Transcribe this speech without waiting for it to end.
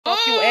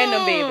and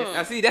them babies.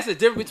 Now see, that's the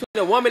difference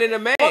between a woman and a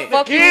man.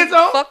 Fuck the kids,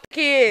 fuck the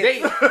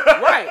kids.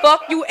 Right.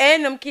 Fuck you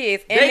and them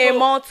kids and their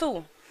mom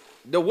too.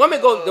 The woman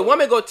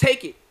go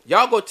take it.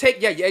 Y'all go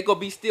take, it go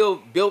be still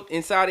built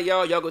inside of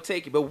y'all. Y'all go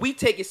take it. But we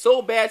take it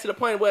so bad to the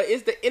point where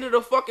it's the end of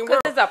the fucking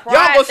world. It's a pride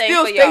y'all go thing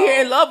still for stay y'all. here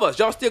and love us.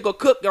 Y'all still go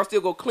cook. Y'all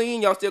still go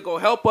clean. Y'all still go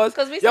help us.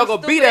 Y'all go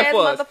be there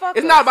for us.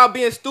 It's not about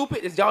being stupid.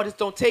 It's y'all just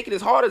don't take it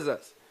as hard as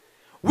us.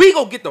 We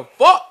go get the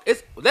fuck.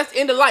 That's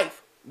end of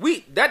life.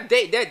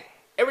 That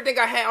everything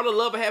I had, all the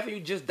love I had for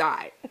you just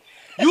died.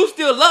 You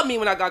still love me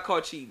when I got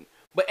caught cheating.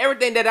 But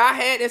everything that I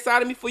had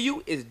inside of me for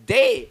you is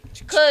dead.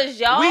 Cause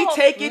y'all we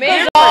take it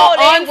men all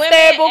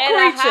unstable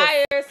creatures. At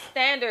a higher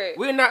standard.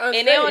 We're not unstable.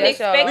 And they don't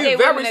expect we're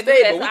very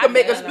stable. We can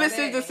make a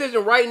split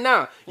decision right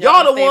now.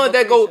 Y'all the one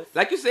that go,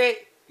 like you said,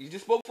 you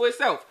just spoke for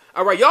yourself.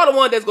 All right, y'all the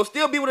one that's gonna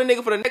still be with a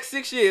nigga for the next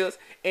 6 years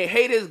and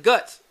hate his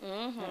guts.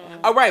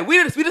 All right,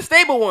 we the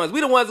stable ones. We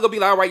the ones that gonna be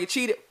like, all right, you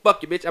cheated.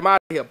 Fuck you, bitch. I'm out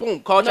of here.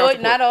 Boom. Call child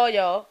support. No, not all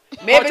y'all.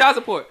 Call child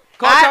support.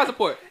 Call child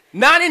support.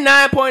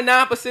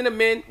 99.9% of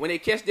men, when they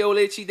catch their old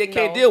lady cheat, they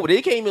can't deal with it.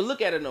 They can't even look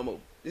at it no more.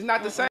 It's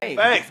not the same.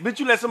 Thanks. Bitch,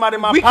 you let somebody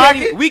in my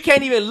pocket. We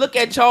can't even look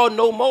at y'all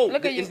no more.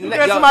 Look at you. You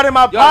let somebody in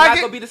my pocket. Y'all not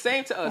gonna be the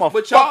same to us.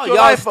 But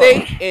y'all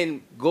stay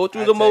and go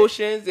through the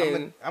motions.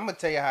 And I'm gonna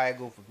tell you how it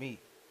go for me.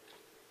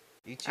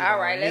 All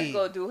right, let's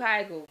go do how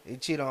it go. He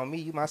cheat on me.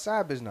 You my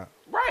side bitch now.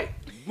 Right.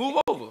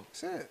 Move over.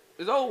 That's it.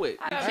 It's over with.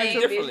 I cheat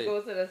differently. Bitch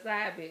go to the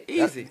side bitch.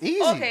 Easy.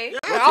 Easy. Okay. Yeah,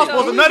 I was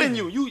supposed to nut in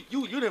you. You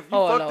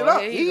fucked it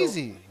up.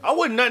 Easy. I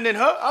wasn't nutting in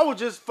her. I was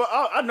just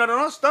I nutted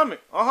on her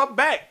stomach, on her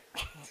back.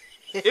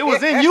 It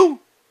was in you.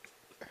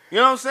 You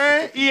know what I'm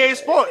saying? EA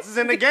Sports is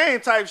in the game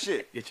type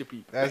shit. Get your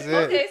people. That's it.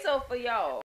 Okay, so for y'all,